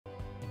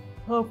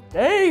Hump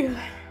day.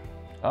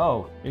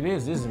 Oh, it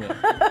is, isn't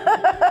it?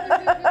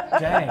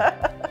 Dang.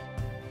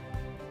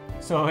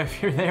 So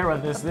if you're there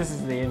with this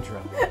is the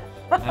intro.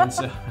 And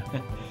so,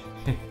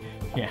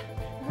 yeah,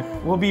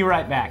 we'll be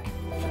right back.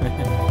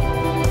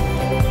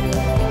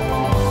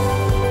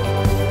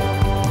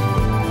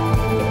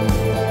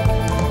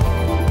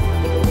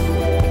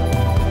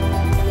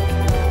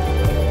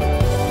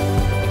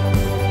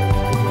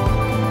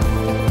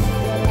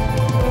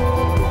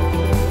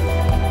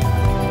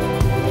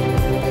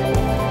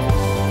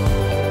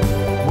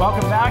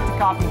 Welcome back to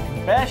Coffee and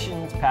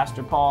Confessions.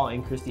 Pastor Paul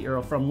and Christi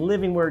Earle from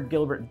Living Word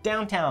Gilbert,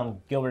 downtown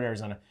Gilbert,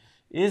 Arizona.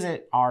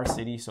 Isn't our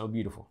city so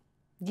beautiful?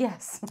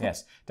 Yes.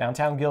 Yes.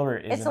 Downtown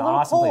Gilbert is It's an a little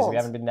awesome place. cold. We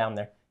haven't been down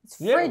there. It's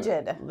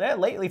frigid. Yeah,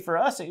 lately for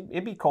us,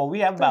 it'd be cold. We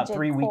have about Frigid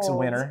 3 weeks of cold.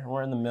 winter.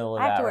 We're in the middle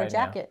of I have that to wear a right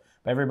now. jacket.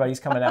 But everybody's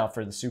coming out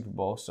for the Super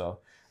Bowl, so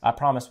I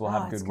promise we'll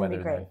have it's good gonna be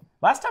weather great. then.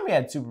 Last time we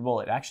had Super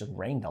Bowl, it actually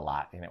rained a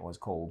lot and it was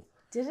cold.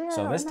 Did it?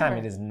 So this time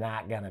it is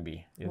not gonna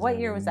be. It's What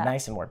gonna year be was that?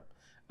 Nice and warm.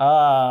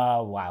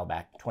 A while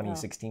back,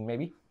 2016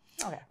 maybe.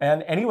 Okay.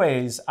 And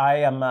anyways, I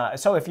am,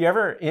 so if you're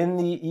ever in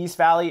the East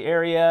Valley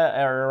area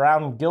or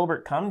around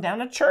Gilbert, come down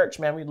to church,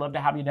 man. We'd love to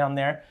have you down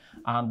there.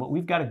 But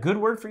we've got a good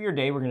word for your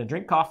day. We're going to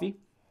drink coffee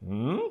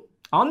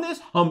on this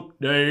hump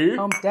day.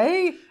 Hump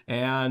day.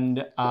 And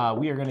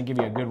we are going to give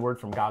you a good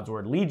word from God's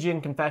word. Legion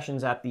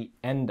confessions at the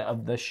end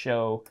of the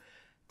show.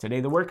 Today,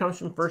 the word comes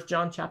from 1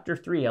 John chapter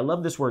 3. I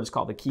love this word. It's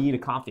called the key to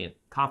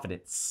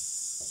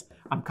confidence.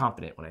 I'm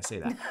confident when I say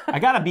that. I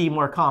got to be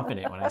more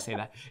confident when I say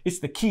that. It's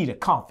the key to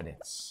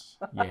confidence.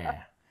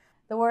 Yeah.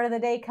 The word of the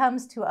day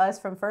comes to us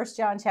from 1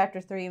 John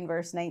chapter 3 and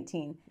verse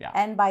 19. Yeah.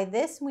 And by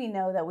this we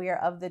know that we are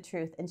of the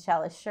truth and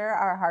shall assure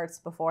our hearts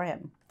before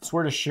him. This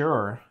word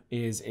assure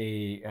is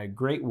a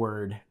great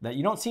word that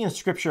you don't see in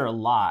Scripture a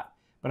lot,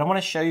 but I want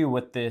to show you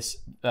what this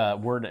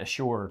word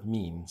assure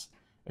means.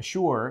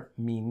 Assure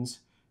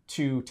means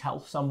to tell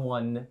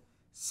someone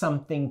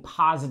something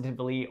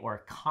positively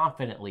or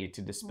confidently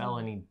to dispel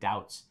any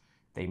doubts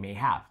they may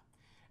have.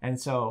 And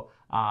so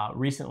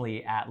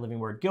recently at Living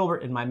Word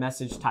Gilbert, in my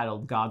message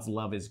titled God's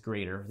Love is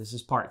Greater, this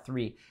is part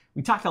 3,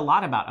 we talked a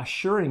lot about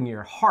assuring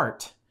your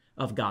heart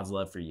of God's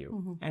love for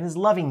you and his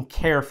loving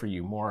care for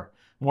you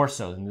more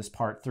so than this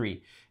part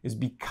 3 is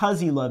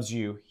because he loves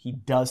you, he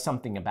does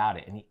something about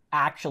it and he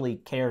actually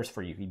cares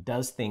for you. He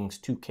does things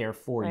to care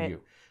for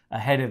you,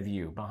 ahead of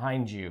you,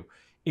 behind you,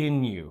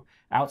 in you,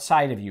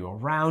 outside of you,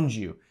 around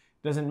you.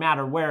 Doesn't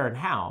matter where and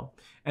how.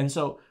 And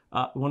so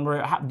when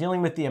we're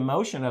dealing with the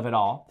emotion of it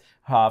all,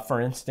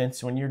 for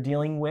instance, when you're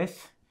dealing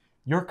with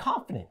your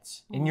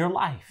confidence in your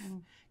life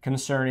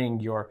concerning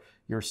your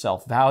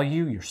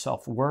self-value, your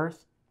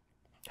self-worth,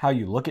 how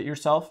you look at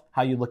yourself,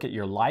 how you look at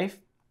your life,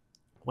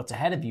 what's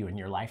ahead of you in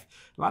your life.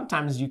 A lot of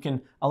times you can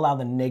allow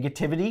the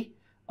negativity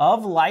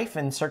of life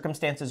and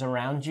circumstances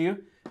around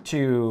you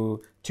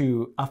to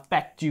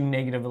affect you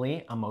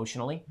negatively,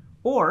 emotionally,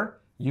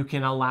 or you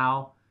can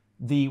allow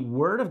the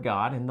Word of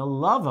God and the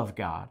love of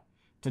God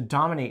to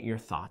dominate your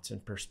thoughts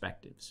and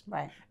perspectives.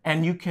 Right.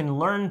 And you can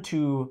learn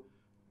to,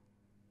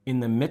 in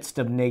the midst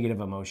of negative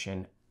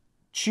emotion,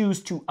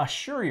 choose to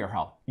assure your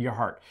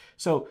heart.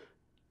 So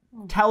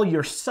tell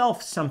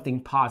yourself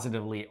something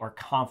positively or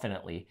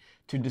confidently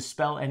to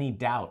dispel any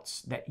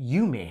doubts that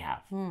you may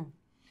have.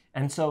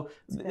 And so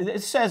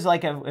it says,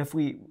 like, if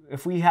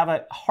we have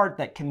a heart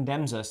that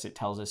condemns us, it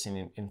tells us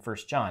in 1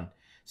 John,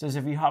 it says,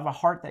 if you have a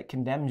heart that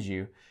condemns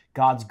you,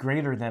 God's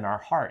greater than our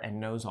heart and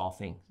knows all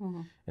things.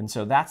 And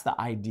so that's the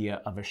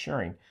idea of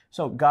assuring.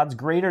 So God's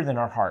greater than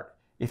our heart.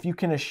 If you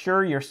can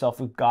assure yourself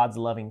of God's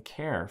loving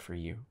care for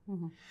you,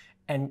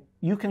 and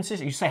you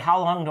say, how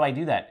long do I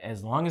do that?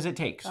 As long as it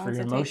takes for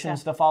your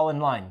emotions to fall in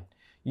line.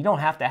 You don't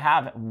have to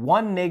have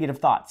one negative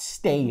thought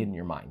stay in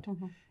your mind.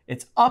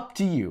 It's up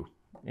to you.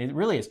 It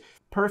really is.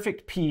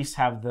 Perfect peace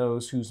have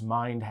those whose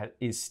mind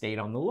is stayed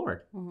on the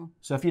Lord.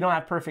 So if you don't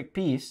have perfect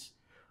peace,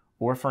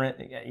 or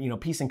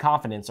peace and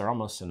confidence are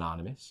almost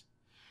synonymous.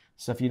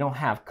 So if you don't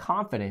have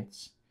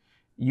confidence,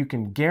 you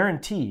can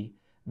guarantee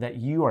that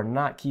you are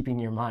not keeping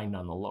your mind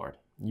on the Lord.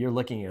 You're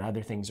looking at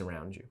other things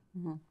around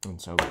you.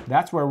 And so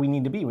that's where we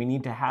need to be. We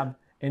need to have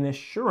an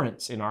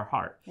assurance in our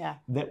heart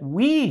that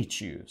we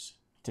choose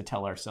to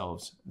tell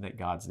ourselves that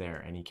God's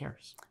there and he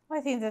cares. Well,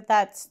 I think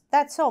that's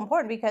so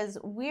important because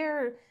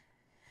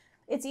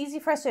it's easy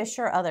for us to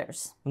assure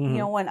others. You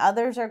know, when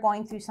others are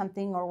going through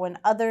something or when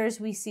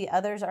we see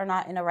others are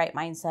not in a right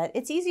mindset,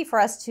 it's easy for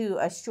us to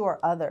assure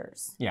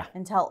others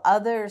and tell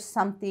others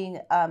something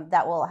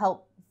that will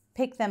help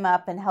pick them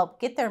up and help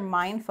get their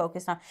mind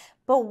focused on.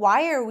 But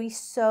why are we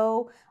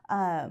so,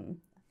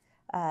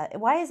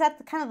 why is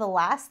that kind of the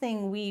last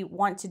thing we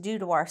want to do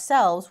to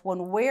ourselves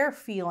when we're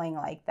feeling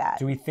like that?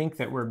 Do we think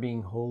that we're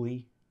being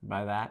holy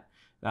by that?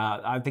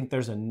 I think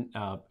there's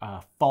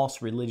a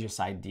false religious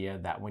idea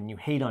that when you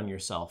hate on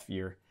yourself,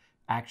 you're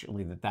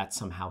actually that's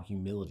somehow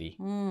humility.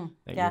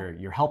 That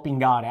you're helping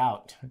God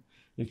out.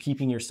 You're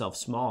keeping yourself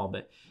small.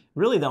 But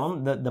really,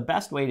 the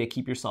best way to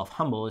keep yourself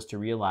humble is to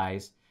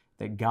realize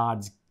that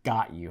God's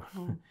got you,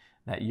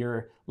 that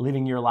you're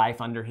living your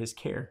life under his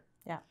care.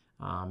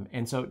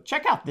 And so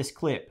check out this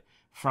clip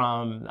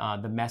from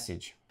the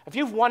Message. If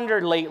you've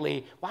wondered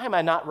lately, why am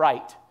I not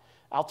right?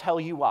 I'll tell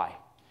you why.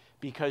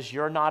 Because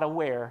you're not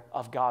aware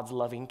of God's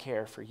loving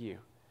care for you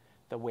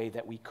the way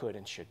that we could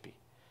and should be.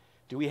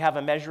 Do we have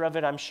a measure of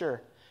it? I'm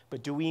sure.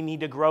 But do we need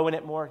to grow in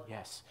it more?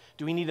 Yes.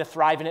 Do we need to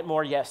thrive in it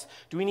more? Yes.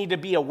 Do we need to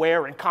be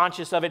aware and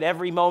conscious of it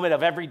every moment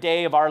of every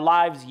day of our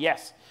lives?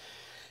 Yes.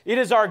 It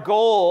is our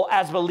goal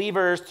as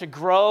believers to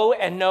grow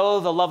and know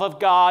the love of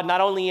God, not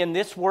only in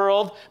this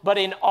world, but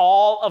in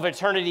all of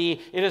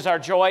eternity. It is our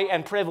joy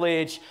and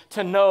privilege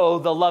to know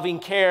the loving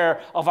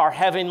care of our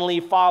Heavenly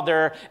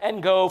Father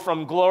and go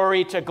from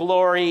glory to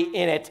glory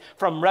in it,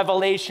 from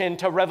revelation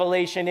to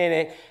revelation in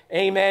it.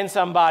 Amen,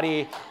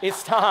 somebody.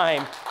 It's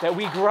time that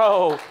we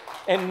grow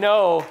and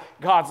know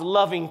God's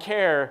loving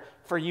care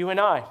for you and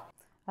I.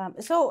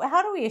 So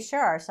how do we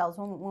assure ourselves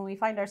when we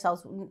find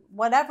ourselves,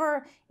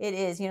 whatever it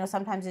is,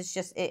 sometimes it's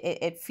just,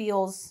 it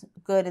feels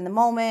good in the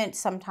moment.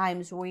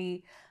 Sometimes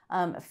we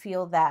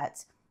feel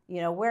that,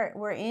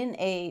 we're in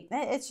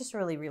it's just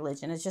really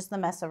religion. It's just the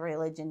mess of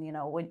religion,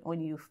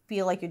 when you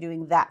feel like you're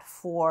doing that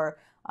for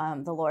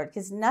the Lord,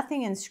 because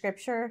nothing in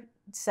Scripture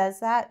says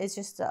that. It's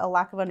just a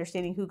lack of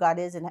understanding who God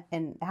is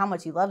and how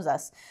much He loves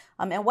us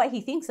and what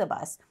He thinks of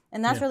us.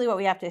 And that's really what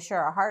we have to assure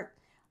our heart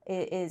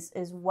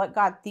is what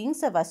God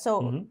thinks of us.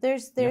 So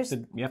there's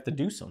you have to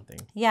do something.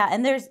 Yeah,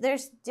 and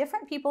there's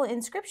different people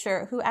in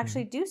Scripture who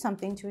actually do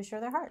something to assure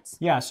their hearts.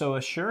 Yeah, so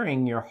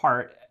assuring your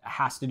heart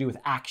has to do with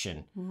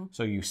action.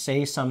 So you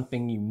say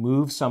something, you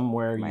move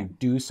somewhere, you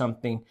do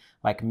something.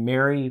 Like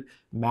Mary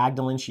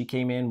Magdalene, she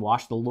came in,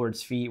 washed the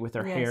Lord's feet with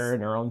her hair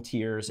and her own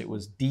tears. It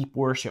was deep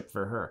worship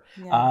for her.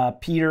 Yeah.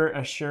 Peter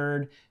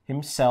assured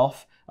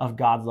himself of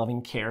God's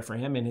loving care for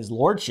him and his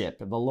lordship,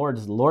 the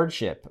Lord's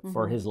lordship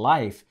for his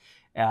life.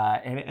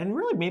 And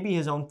really maybe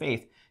his own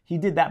faith. He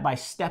did that by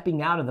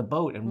stepping out of the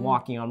boat and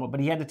walking on, but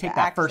he had to take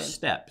that first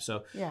step.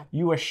 So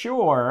you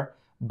assure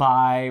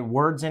by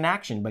words and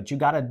action, but you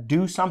got to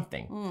do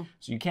something.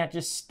 So you can't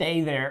just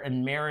stay there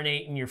and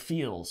marinate in your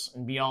feels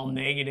and be all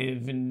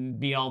negative and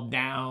be all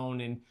down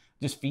and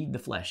just feed the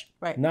flesh.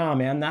 Right. No,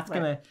 man, that's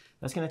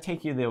gonna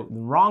take you the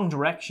wrong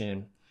direction,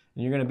 and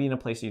you're gonna be in a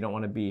place that you don't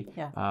want to be.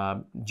 Yeah.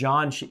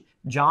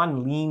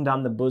 John leaned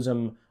on the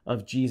bosom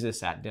of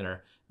Jesus at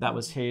dinner. That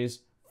was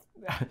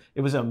it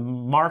was a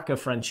mark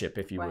of friendship,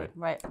 if you would.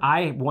 Right.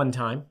 I, one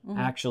time,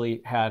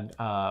 actually had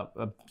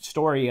a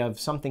story of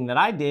something that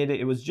I did.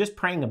 It was just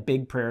praying a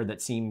big prayer that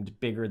seemed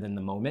bigger than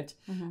the moment.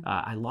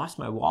 I lost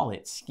my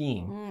wallet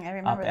skiing I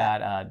remember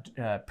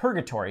at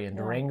Purgatory in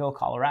Durango,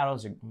 Colorado.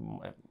 It's an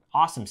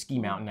awesome ski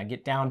mountain. I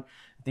get down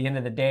at the end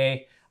of the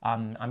day.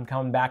 I'm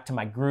coming back to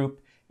my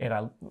group, and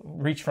I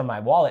reach for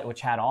my wallet,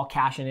 which had all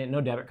cash in it, no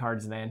debit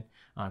cards then,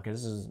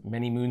 because this is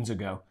many moons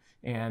ago.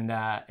 And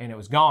it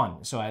was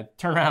gone. So I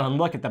turned around and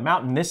looked at the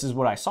mountain. This is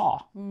what I saw.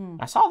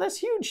 I saw this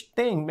huge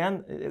thing,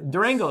 man.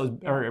 Durango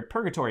or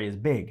Purgatory is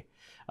big.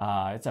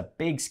 It's a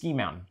big ski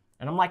mountain.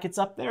 And I'm like, it's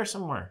up there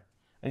somewhere.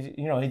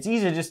 It's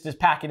easy to just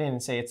pack it in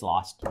and say it's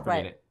lost.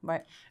 Forget it.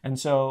 Right. And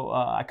so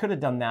I could have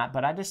done that,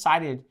 but I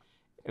decided,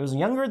 it was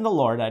younger in the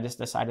Lord. I just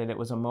decided it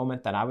was a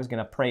moment that I was going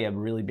to pray a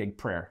really big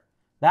prayer.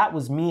 That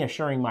was me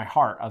assuring my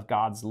heart of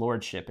God's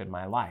lordship in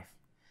my life.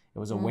 It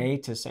was a way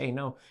to say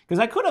no. Because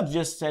I could have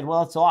just said,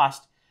 well, it's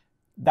lost.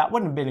 That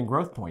wouldn't have been a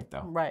growth point,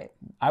 though. Right.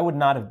 I would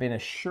not have been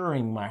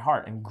assuring my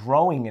heart and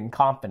growing in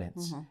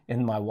confidence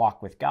in my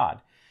walk with God.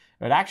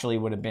 It actually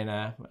would have been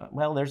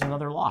there's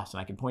another loss.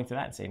 And I could point to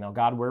that and say, no,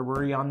 God, where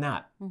were you on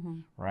that?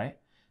 Right?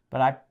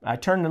 But I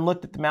turned and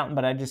looked at the mountain,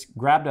 but I just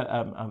grabbed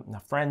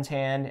a friend's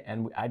hand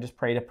and I just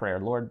prayed a prayer.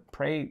 Lord,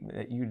 pray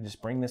that you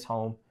just bring this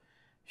home.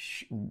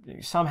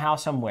 Somehow,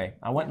 some way.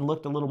 I went and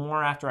looked a little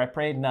more after I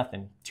prayed,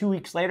 nothing. 2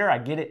 weeks later, I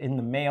get it in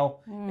the mail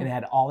and it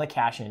had all the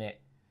cash in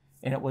it.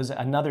 And it was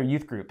another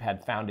youth group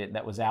had found it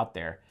that was out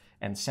there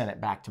and sent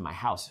it back to my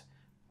house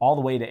all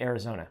the way to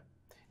Arizona.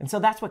 And so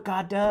that's what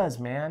God does,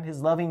 man.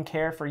 His loving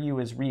care for you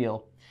is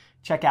real.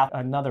 Check out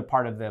another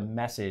part of the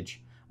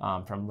Message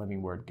from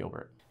Living Word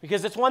Gilbert.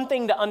 Because it's one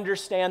thing to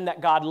understand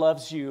that God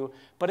loves you,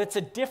 but it's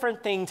a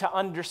different thing to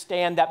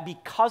understand that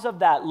because of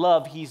that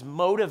love, He's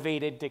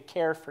motivated to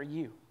care for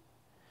you.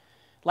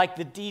 Like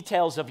the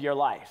details of your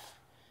life,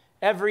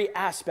 every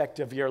aspect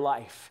of your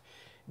life.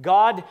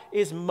 God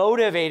is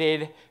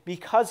motivated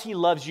because He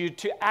loves you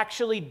to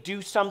actually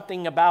do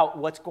something about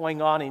what's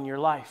going on in your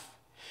life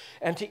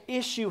and to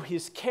issue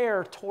His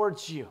care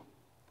towards you.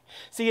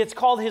 See, it's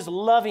called His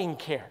loving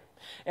care.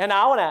 And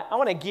I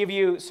want to give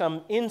you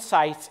some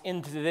insights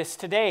into this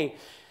today.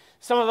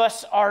 Some of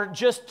us are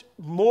just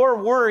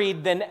more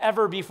worried than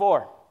ever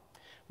before.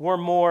 We're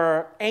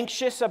more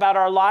anxious about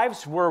our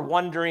lives. We're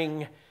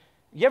wondering,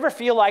 you ever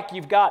feel like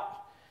you've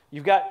got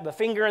the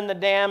finger in the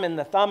dam and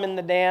the thumb in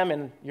the dam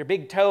and your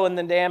big toe in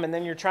the dam, and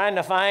then you're trying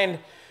to find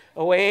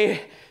a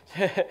way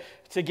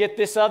to get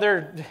this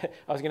other,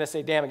 I was going to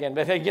say dam again,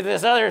 but get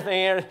this other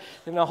thing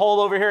in the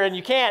hole over here, and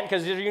you can't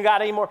because you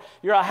got any more.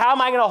 You're like, how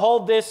am I going to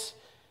hold this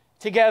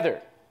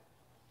together?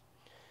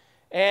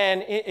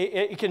 And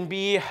it can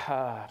be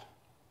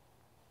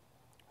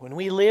When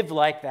we live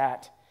like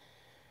that,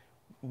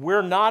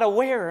 we're not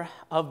aware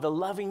of the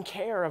loving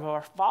care of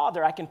our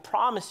Father. I can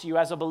promise you,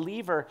 as a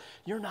believer,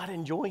 you're not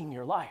enjoying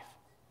your life.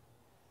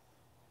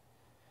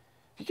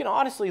 You can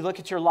honestly look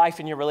at your life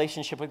and your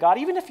relationship with God,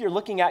 even if you're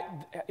looking at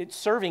it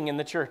serving in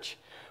the church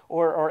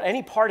or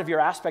any part of your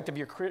aspect of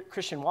your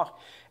Christian walk,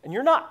 and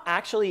you're not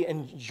actually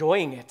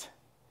enjoying it,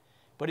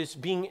 but it's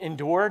being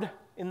endured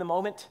in the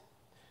moment,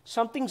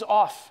 something's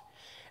off.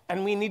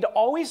 And we need to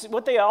always,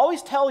 what they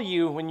always tell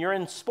you when you're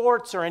in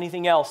sports or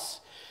anything else,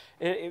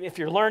 if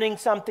you're learning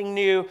something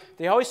new,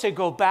 they always say,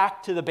 go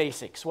back to the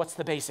basics. What's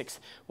the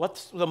basics?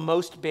 What's the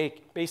most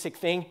basic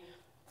thing?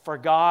 For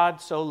God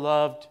so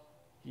loved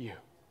you.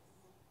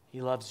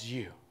 He loves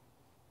you.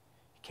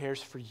 He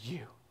cares for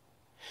you.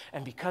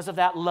 And because of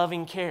that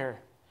loving care,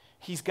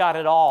 he's got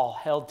it all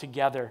held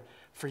together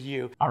for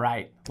you. All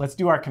right, let's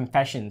do our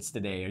confessions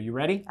today. Are you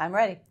ready? I'm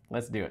ready.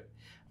 Let's do it.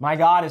 My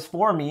God is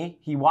for me.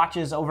 He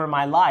watches over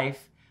my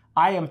life.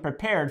 I am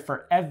prepared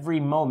for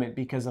every moment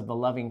because of the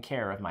loving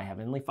care of my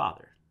Heavenly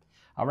Father.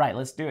 All right,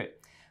 let's do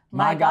it.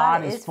 My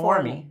God is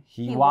for me.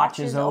 He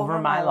watches over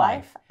my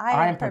life.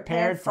 I am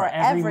prepared for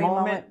every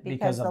moment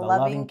because of the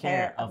loving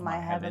care of my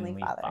Heavenly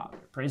Father.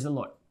 Praise the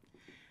Lord.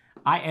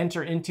 I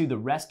enter into the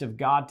rest of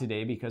God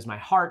today because my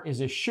heart is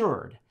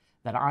assured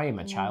that I am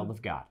a child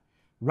of God.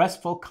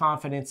 Restful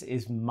confidence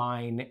is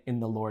mine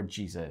in the Lord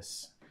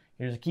Jesus.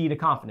 Here's a key to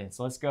confidence.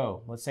 Let's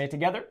go. Let's say it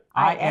together.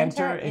 I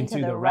enter into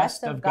the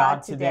rest of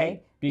God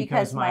today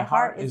because my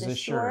heart is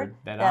assured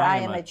that I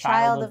am a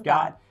child of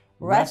God.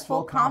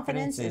 Restful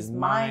confidence is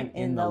mine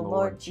in the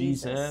Lord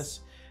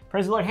Jesus.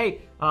 Praise the Lord.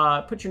 Hey,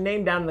 put your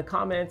name down in the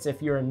comments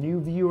if you're a new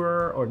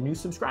viewer or new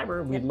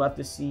subscriber. We'd love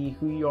to see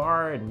who you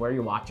are and where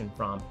you're watching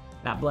from.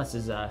 That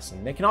blesses us.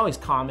 And they can always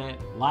comment,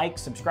 like,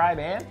 subscribe,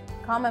 and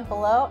comment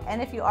below.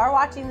 And if you are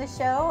watching the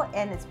show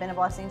and it's been a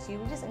blessing to you,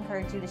 we just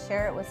encourage you to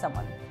share it with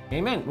someone.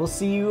 Amen. We'll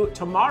see you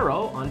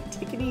tomorrow on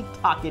Tickety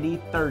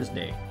Tockety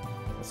Thursday.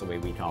 That's the way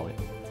we call it.